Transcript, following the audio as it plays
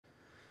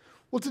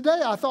Well,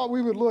 today I thought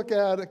we would look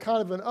at a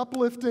kind of an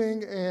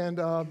uplifting and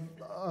a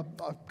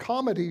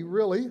comedy,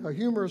 really, a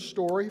humorous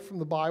story from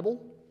the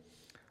Bible.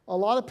 A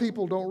lot of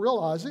people don't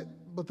realize it,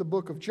 but the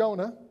book of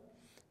Jonah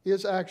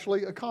is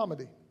actually a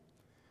comedy.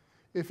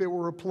 If it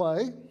were a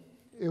play,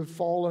 it would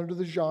fall under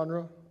the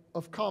genre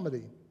of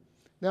comedy.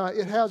 Now,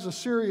 it has a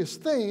serious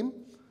theme,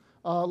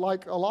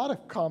 like a lot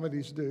of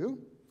comedies do,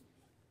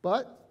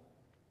 but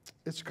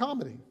it's a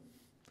comedy.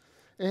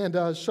 And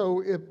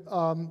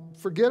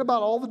forget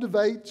about all the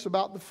debates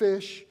about the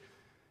fish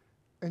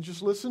and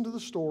just listen to the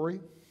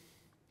story.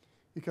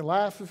 You can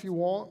laugh if you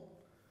want.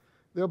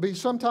 There'll be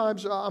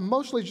sometimes, I'm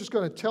mostly just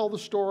going to tell the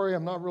story.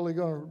 I'm not really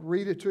going to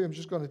read it to you. I'm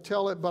just going to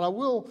tell it. But I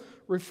will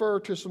refer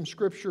to some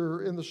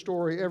scripture in the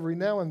story every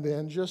now and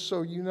then, just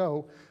so you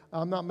know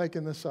I'm not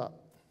making this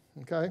up.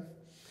 Okay?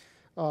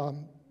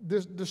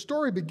 The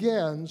story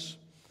begins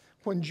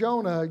when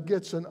Jonah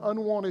gets an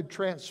unwanted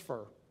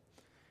transfer.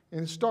 And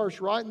it starts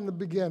right in the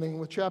beginning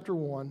with chapter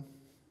 1.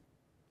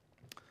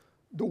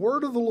 The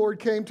word of the Lord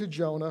came to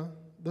Jonah,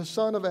 the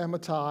son of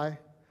Amittai,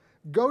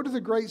 go to the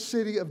great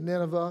city of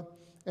Nineveh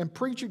and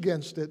preach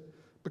against it,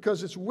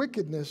 because its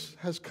wickedness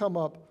has come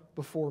up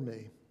before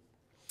me.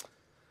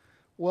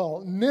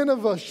 Well,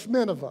 Nineveh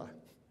schmineveh.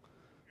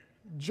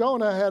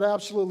 Jonah had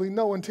absolutely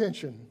no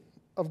intention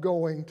of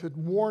going to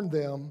warn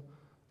them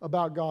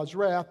about God's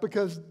wrath,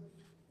 because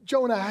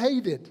Jonah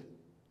hated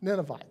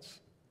Ninevites.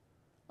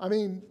 I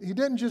mean, he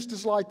didn't just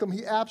dislike them,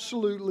 he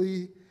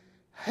absolutely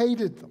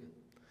hated them.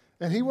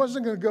 And he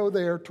wasn't going to go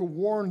there to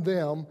warn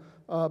them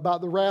about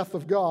the wrath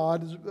of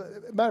God. As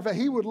a matter of fact,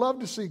 he would love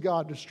to see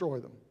God destroy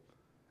them.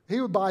 He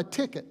would buy a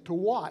ticket to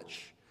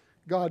watch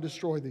God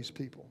destroy these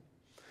people.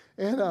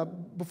 And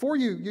before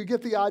you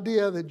get the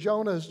idea that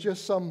Jonah is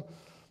just some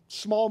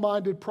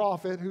small-minded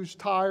prophet who's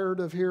tired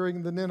of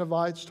hearing the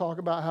Ninevites talk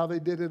about how they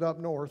did it up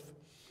north,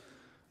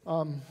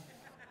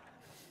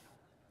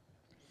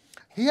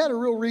 he had a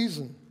real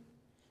reason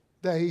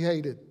that he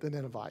hated the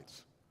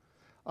Ninevites.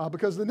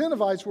 Because the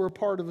Ninevites were a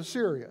part of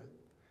Assyria.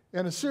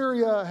 And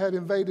Assyria had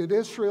invaded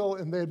Israel,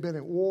 and they had been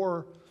at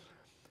war.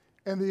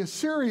 And the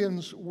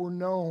Assyrians were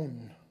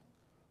known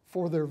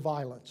for their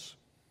violence.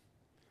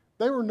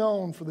 They were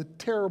known for the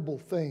terrible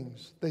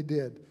things they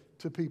did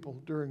to people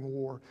during the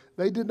war.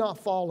 They did not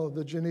follow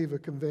the Geneva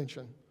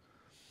Convention.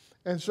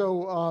 And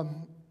so,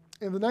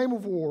 in the name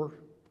of war,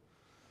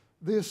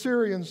 the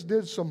Assyrians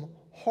did some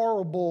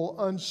horrible,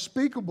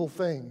 unspeakable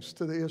things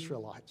to the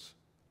Israelites.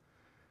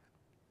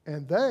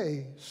 And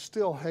they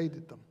still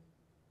hated them.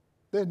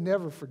 They had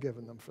never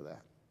forgiven them for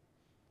that.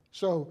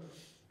 So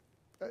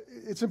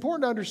it's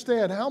important to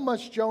understand how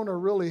much Jonah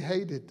really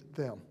hated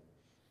them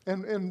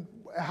and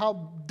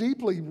how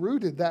deeply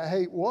rooted that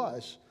hate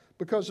was,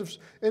 because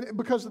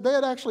they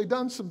had actually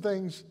done some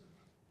things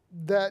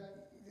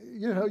that,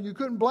 you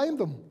couldn't blame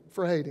them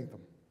for hating them.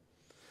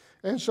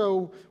 And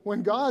so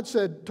when God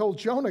told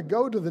Jonah,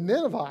 go to the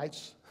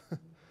Ninevites,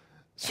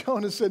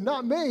 Jonah said,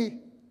 not me.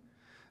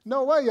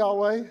 No way,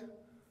 Yahweh.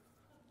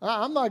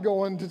 I'm not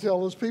going to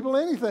tell those people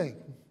anything.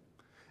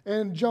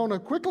 And Jonah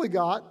quickly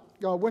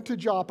went to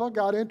Joppa,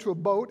 got into a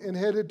boat, and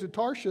headed to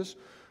Tarshish,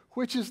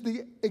 which is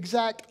the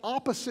exact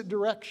opposite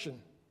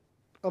direction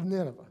of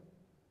Nineveh.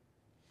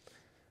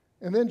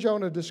 And then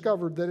Jonah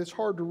discovered that it's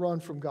hard to run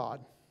from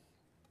God,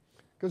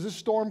 because this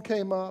storm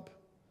came up,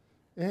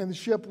 and the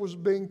ship was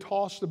being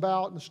tossed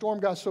about, and the storm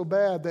got so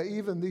bad that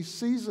even these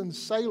seasoned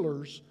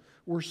sailors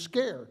were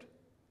scared.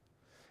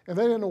 And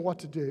they didn't know what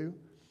to do.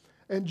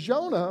 And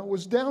Jonah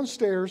was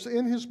downstairs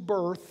in his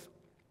berth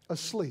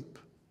asleep.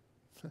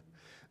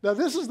 Now,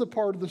 this is the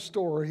part of the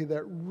story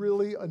that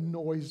really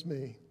annoys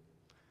me,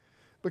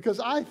 because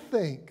I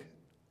think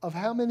of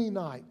how many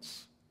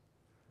nights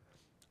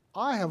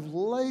I have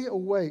lay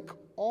awake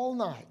all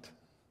night,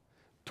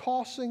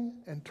 tossing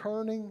and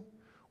turning,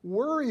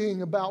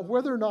 worrying about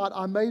whether or not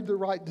I made the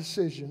right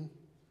decision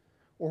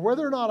or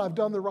whether or not I've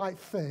done the right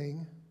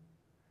thing.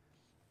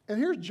 And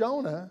here's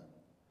Jonah,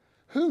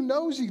 who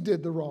knows he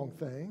did the wrong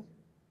thing,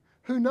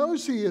 who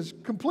knows he is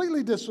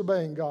completely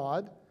disobeying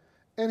God,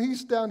 and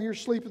he's down here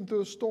sleeping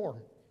through a storm.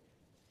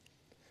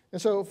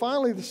 And so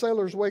finally the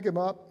sailors wake him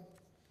up,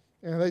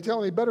 and they tell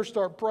him he better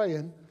start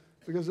praying,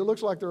 because it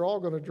looks like they're all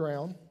going to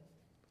drown.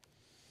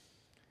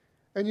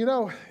 And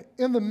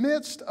in the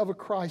midst of a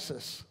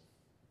crisis,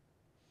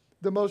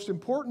 the most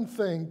important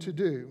thing to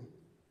do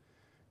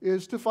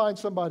is to find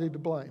somebody to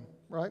blame,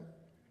 right?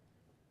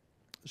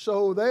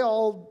 So they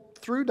all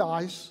threw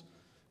dice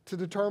to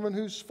determine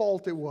whose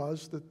fault it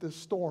was that this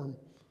storm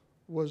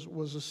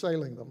was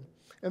assailing them.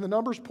 And the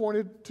numbers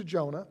pointed to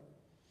Jonah.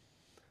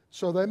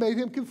 So they made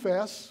him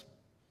confess,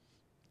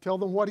 tell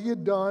them what he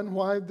had done,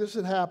 why this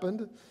had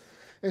happened.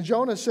 And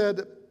Jonah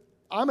said,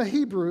 I'm a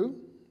Hebrew.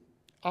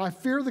 I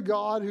fear the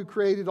God who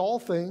created all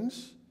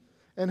things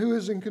and who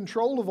is in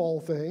control of all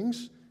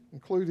things,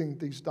 including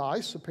these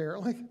dice,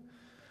 apparently.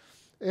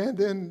 And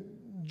then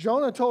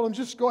Jonah told him,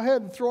 just go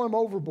ahead and throw him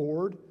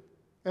overboard,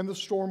 and the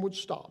storm would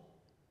stop.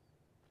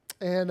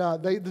 And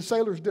the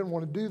sailors didn't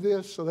want to do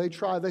this, so they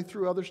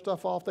threw other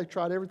stuff off. They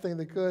tried everything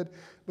they could,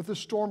 but the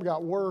storm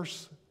got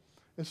worse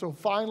And so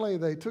finally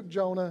they took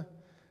Jonah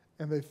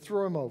and they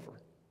threw him over.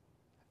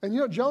 And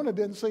you know, Jonah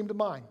didn't seem to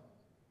mind.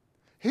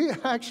 He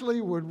actually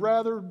would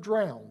rather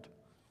drown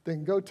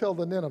than go tell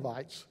the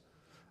Ninevites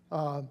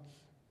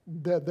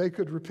that they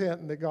could repent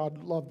and that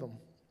God loved them.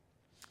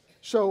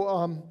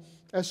 So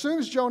as soon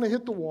as Jonah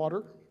hit the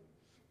water,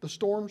 the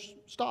storms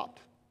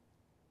stopped.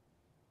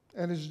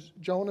 And as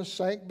Jonah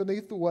sank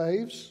beneath the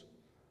waves,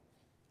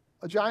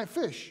 a giant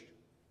fish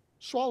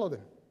swallowed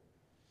him.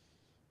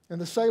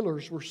 And the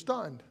sailors were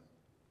stunned.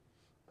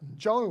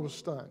 Jonah was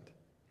stunned.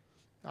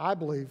 I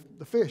believe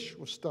the fish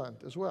was stunned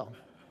as well.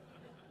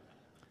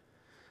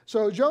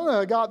 So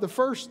Jonah got the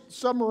first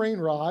submarine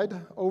ride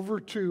over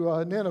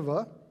to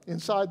Nineveh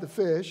inside the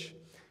fish.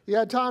 He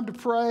had time to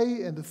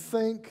pray and to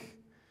think.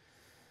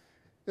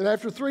 And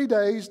after 3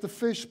 days, the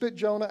fish spit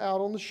Jonah out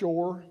on the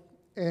shore.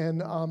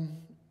 And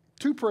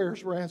 2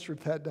 prayers were answered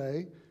that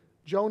day.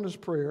 Jonah's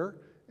prayer,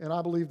 and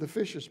I believe the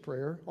fish's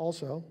prayer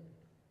also.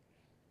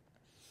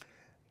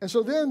 And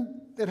so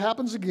then it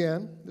happens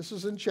again. This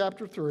is in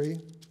chapter 3.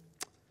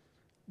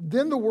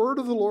 Then the word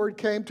of the Lord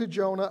came to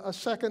Jonah a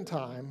second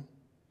time.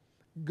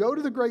 Go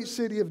to the great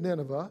city of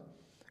Nineveh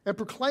and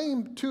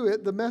proclaim to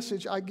it the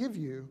message I give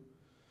you.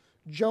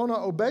 Jonah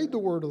obeyed the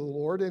word of the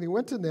Lord, and he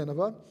went to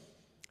Nineveh.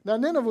 Now,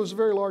 Nineveh was a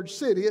very large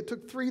city. It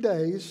took 3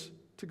 days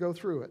to go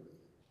through it.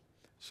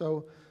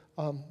 So,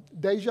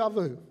 deja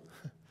vu.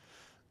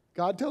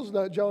 God tells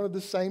Jonah the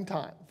same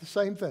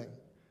thing.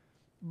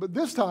 But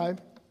this time,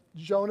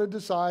 Jonah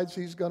decides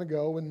he's going to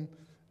go and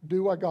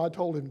do what God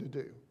told him to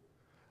do.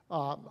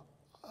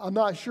 I'm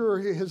not sure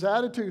his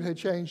attitude had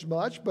changed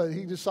much, but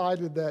he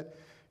decided that,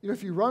 you know,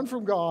 if you run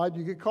from God,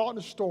 you get caught in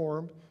a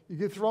storm, you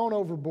get thrown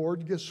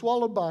overboard, you get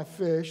swallowed by a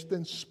fish,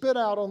 then spit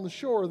out on the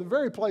shore, the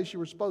very place you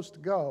were supposed to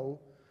go,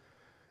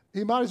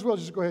 he might as well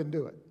just go ahead and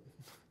do it.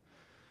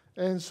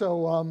 And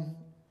so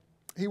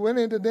he went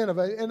into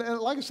Nineveh. And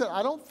like I said,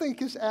 I don't think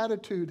his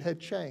attitude had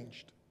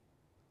changed.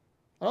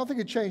 I don't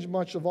think it changed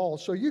much of all.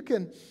 So you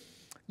can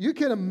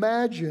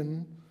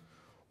imagine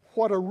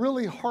what a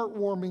really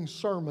heartwarming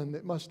sermon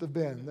it must have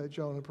been that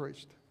Jonah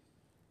preached.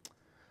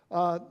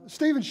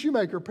 Stephen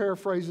Shoemaker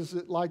paraphrases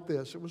it like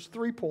this. It was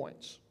 3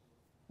 points.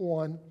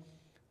 1,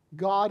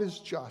 God is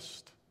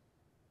just.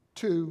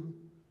 2,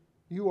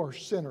 you are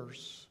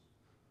sinners.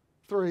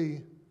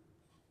 3,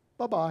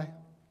 bye-bye.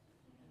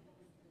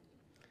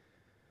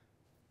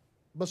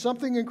 But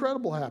something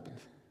incredible happened.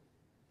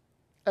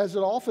 As it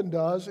often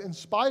does, in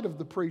spite of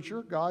the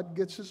preacher, God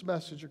gets his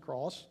message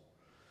across.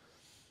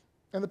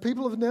 And the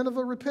people of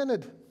Nineveh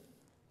repented.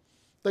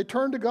 They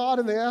turned to God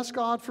and they asked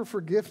God for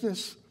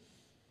forgiveness.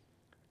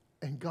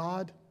 And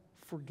God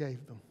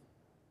forgave them.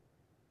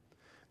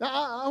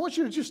 Now, I want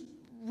you to just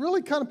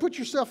really kind of put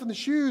yourself in the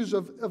shoes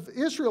of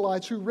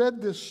Israelites who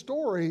read this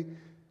story.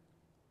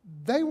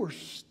 They were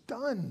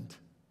stunned.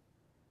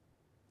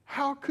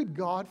 How could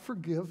God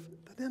forgive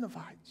the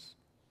Ninevites?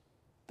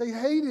 They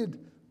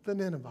hated the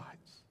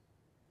Ninevites.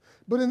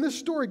 But in this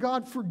story,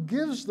 God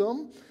forgives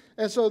them.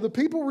 And so the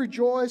people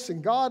rejoiced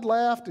and God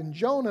laughed and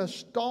Jonah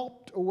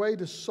stalked away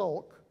to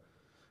sulk.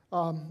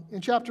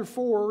 In chapter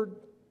 4,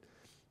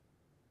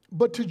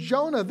 but to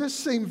Jonah this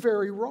seemed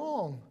very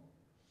wrong.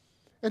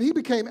 And he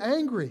became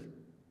angry.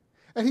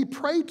 And he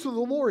prayed to the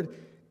Lord,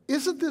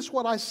 isn't this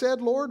what I said,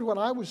 Lord, when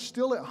I was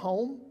still at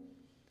home?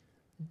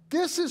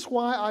 This is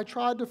why I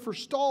tried to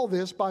forestall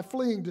this by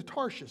fleeing to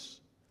Tarshish.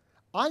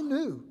 I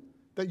knew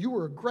that you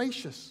were a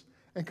gracious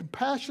and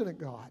compassionate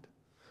God,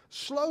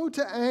 slow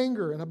to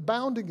anger and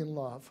abounding in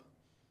love,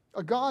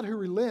 a God who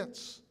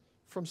relents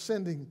from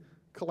sending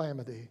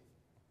calamity.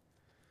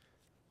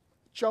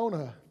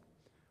 Jonah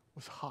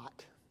was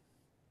hot.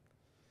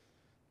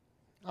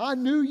 I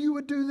knew you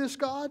would do this,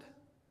 God.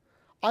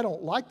 I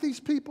don't like these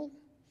people,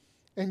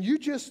 and you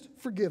just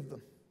forgive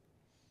them.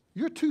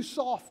 You're too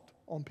soft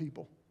on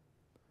people.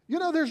 You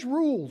know, there's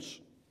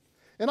rules.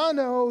 And I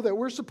know that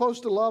we're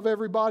supposed to love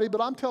everybody,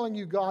 but I'm telling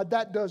you, God,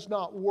 that does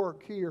not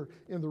work here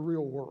in the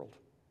real world.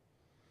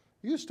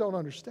 You just don't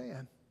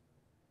understand.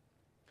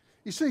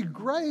 You see,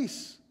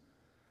 grace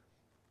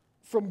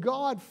from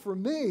God for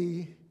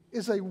me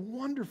is a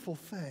wonderful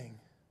thing.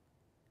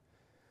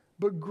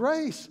 But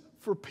grace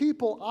for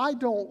people I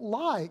don't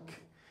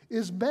like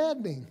is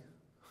maddening.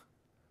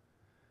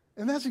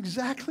 And that's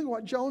exactly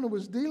what Jonah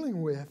was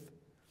dealing with.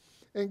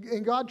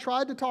 And God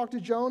tried to talk to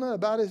Jonah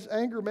about his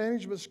anger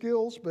management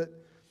skills, but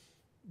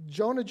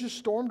Jonah just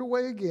stormed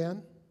away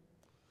again,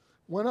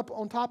 went up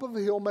on top of a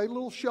hill, made a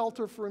little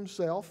shelter for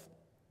himself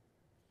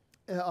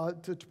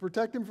to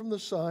protect him from the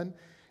sun,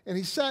 and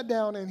he sat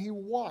down and he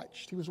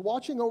watched. He was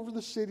watching over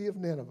the city of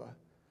Nineveh,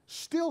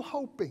 still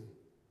hoping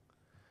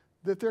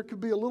that there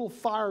could be a little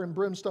fire and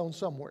brimstone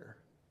somewhere.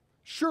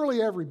 Surely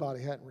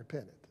everybody hadn't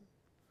repented.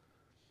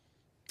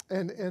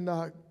 And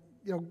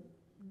you know,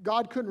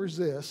 God couldn't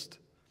resist.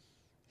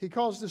 He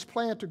caused this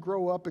plant to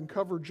grow up and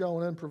cover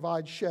Jonah and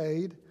provide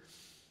shade.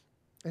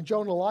 And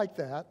Jonah liked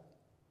that.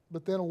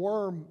 But then a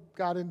worm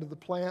got into the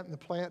plant and the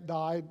plant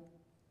died.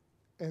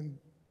 And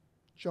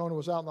Jonah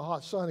was out in the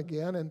hot sun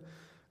again. And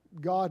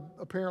God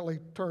apparently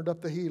turned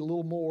up the heat a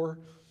little more.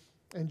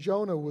 And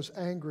Jonah was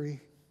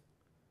angry.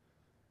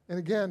 And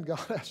again, God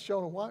asked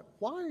Jonah, why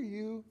are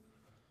you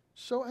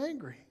so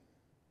angry?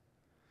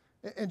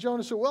 And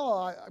Jonah said,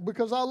 well,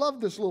 because I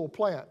love this little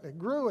plant. It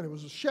grew and it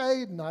was a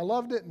shade and I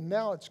loved it and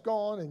now it's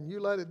gone and you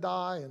let it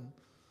die.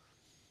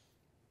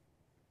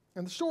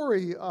 And the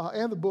story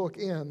and the book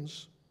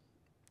ends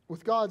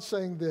with God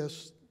saying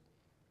this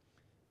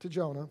to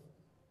Jonah.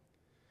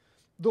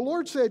 The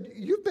Lord said,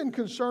 you've been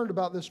concerned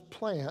about this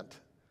plant,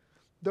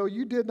 though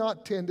you did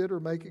not tend it or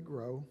make it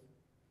grow.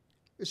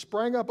 It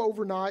sprang up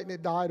overnight and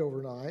it died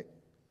overnight.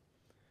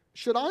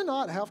 Should I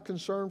not have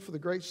concern for the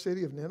great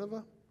city of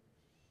Nineveh,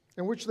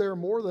 in which there are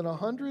more than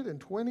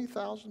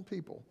 120,000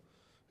 people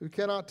who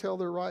cannot tell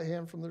their right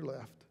hand from their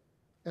left,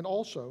 and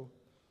also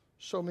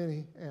so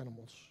many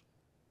animals?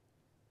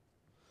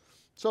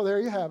 So there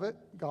you have it.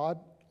 God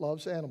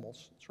loves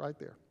animals. It's right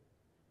there.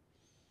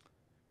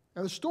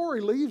 And the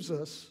story leaves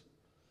us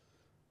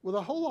with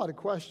a whole lot of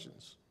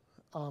questions.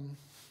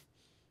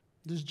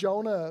 Does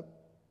Jonah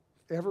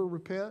ever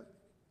repent?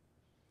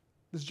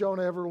 Does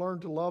Jonah ever learn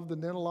to love the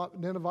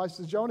Ninevites?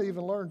 Does Jonah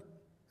even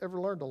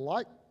ever learn to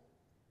like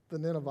the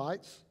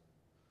Ninevites?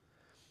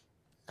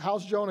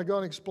 How's Jonah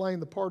going to explain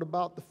the part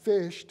about the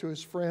fish to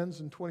his friends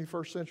and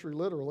 21st century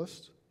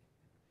literalists?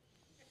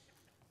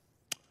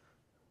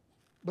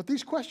 But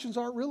these questions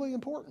aren't really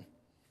important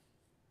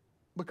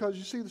because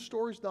you see, the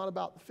story's not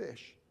about the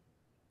fish.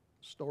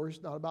 The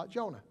story's not about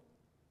Jonah.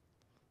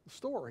 The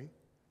story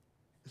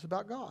is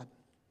about God.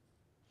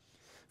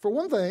 For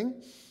one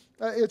thing,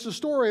 it's a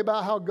story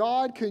about how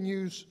God can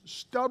use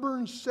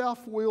stubborn,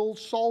 self-willed,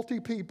 salty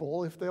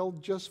people if they'll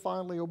just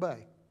finally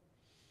obey,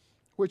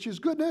 which is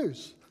good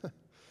news.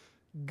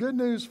 Good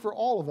news for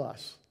all of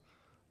us.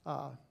 As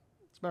a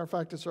matter of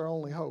fact, it's our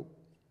only hope.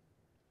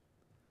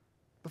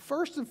 But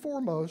first and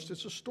foremost,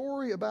 it's a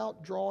story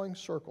about drawing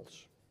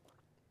circles.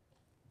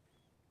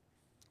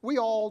 We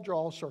all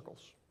draw circles.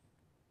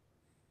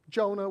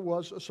 Jonah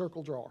was a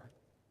circle drawer.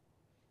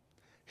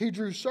 He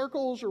drew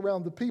circles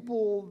around the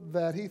people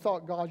that he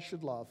thought God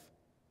should love.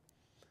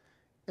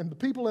 And the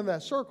people in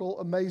that circle,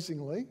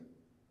 amazingly,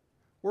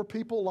 were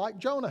people like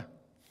Jonah.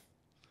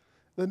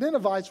 The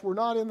Ninevites were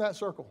not in that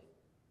circle.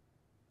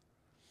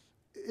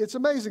 It's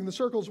amazing. The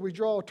circles we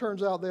draw, it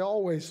turns out they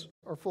always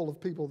are full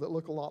of people that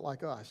look a lot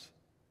like us.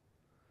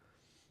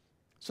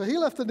 So he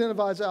left the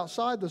Ninevites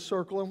outside the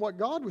circle, and what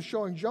God was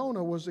showing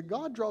Jonah was that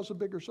God draws a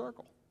bigger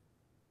circle,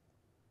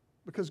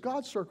 because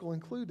God's circle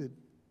included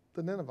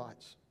the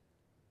Ninevites.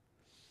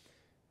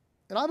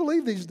 And I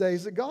believe these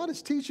days that God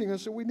is teaching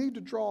us that we need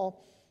to draw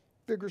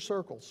bigger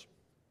circles.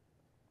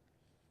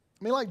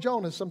 I mean, like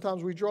Jonah,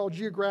 sometimes we draw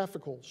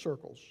geographical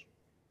circles.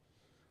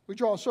 We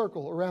draw a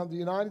circle around the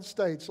United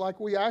States like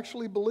we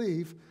actually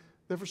believe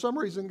that for some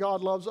reason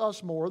God loves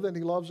us more than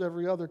he loves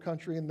every other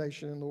country and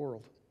nation in the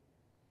world.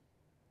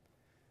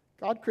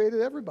 God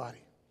created everybody.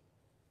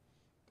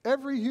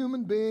 Every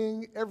human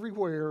being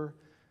everywhere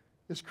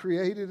is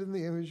created in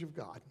the image of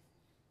God.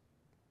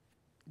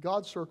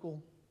 God's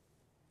circle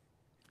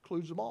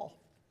includes them all.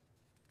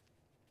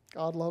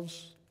 God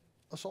loves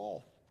us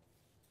all.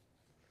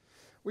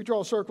 We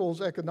draw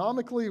circles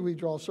economically, we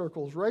draw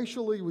circles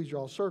racially, we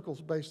draw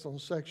circles based on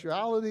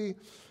sexuality.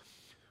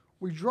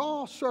 We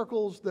draw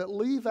circles that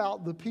leave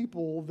out the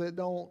people that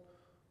don't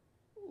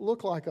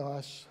look like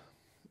us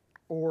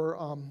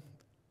or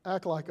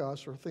act like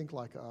us or think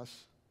like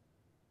us.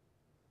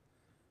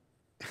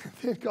 And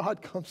then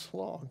God comes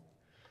along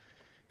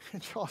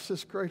and draws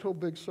this great old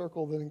big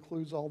circle that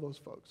includes all those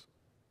folks.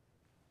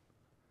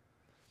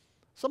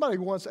 Somebody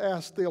once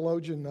asked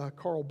theologian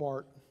Karl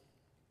Barth,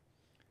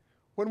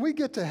 when we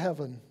get to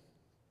heaven,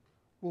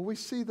 will we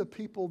see the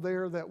people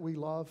there that we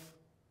love?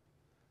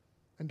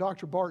 And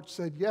Dr. Barth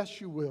said, yes,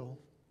 you will.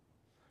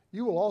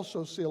 You will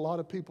also see a lot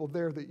of people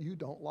there that you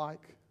don't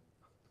like.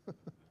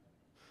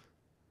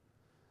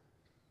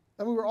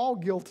 I mean, we're all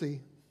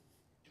guilty.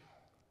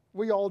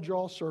 We all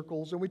draw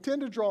circles, and we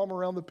tend to draw them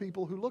around the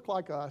people who look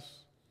like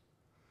us,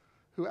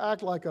 who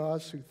act like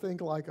us, who think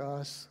like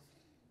us.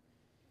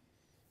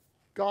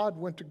 God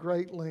went to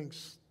great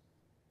lengths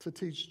to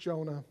teach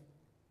Jonah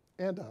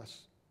and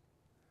us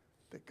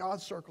that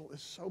God's circle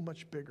is so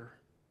much bigger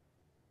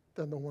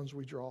than the ones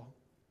we draw.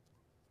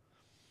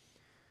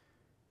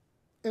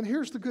 And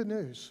here's the good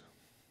news,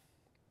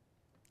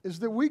 is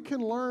that we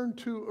can learn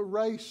to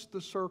erase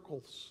the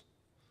circles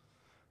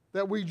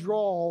that we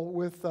draw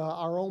with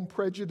our own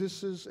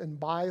prejudices and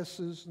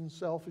biases and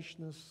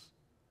selfishness.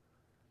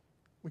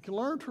 We can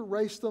learn to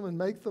erase them and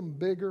make them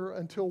bigger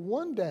until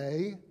one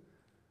day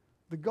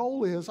the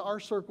goal is our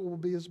circle will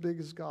be as big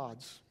as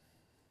God's.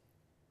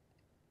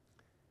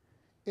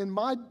 In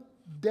my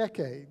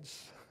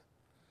decades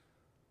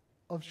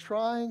of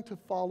trying to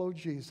follow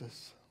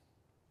Jesus,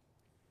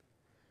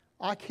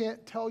 I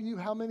can't tell you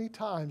how many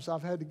times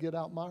I've had to get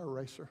out my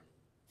eraser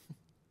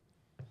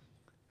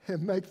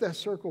and make that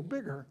circle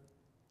bigger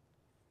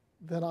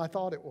than I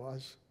thought it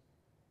was.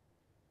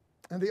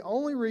 And the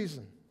only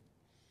reason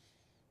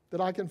that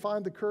I can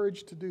find the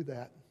courage to do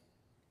that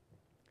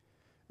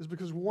is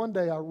because one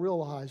day I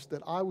realized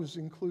that I was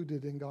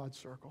included in God's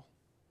circle.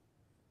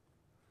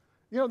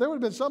 You know, there would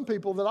have been some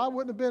people that I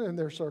wouldn't have been in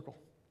their circle.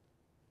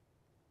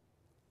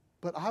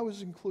 But I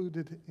was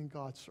included in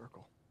God's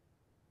circle.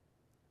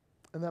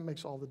 And that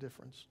makes all the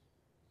difference.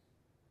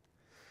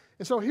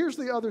 And so here's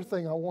the other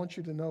thing I want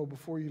you to know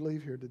before you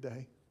leave here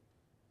today.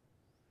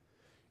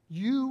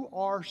 You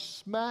are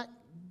smack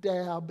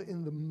dab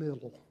in the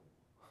middle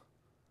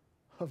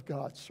of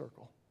God's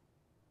circle.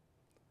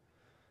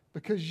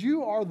 Because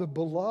you are the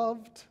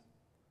beloved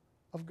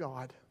of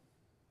God.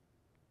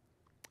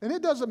 And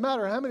it doesn't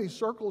matter how many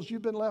circles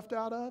you've been left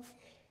out of,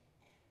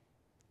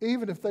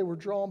 even if they were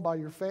drawn by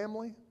your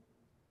family,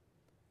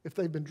 if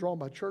they've been drawn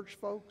by church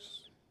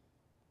folks,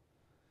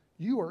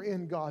 you are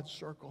in God's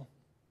circle,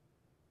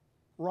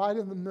 right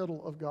in the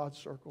middle of God's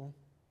circle,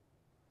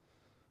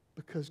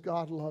 because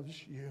God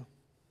loves you.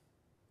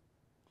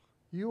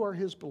 You are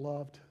His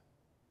beloved,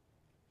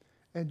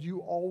 and you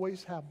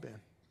always have been,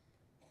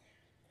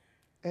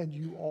 and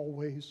you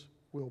always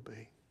will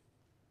be.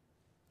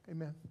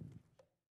 Amen.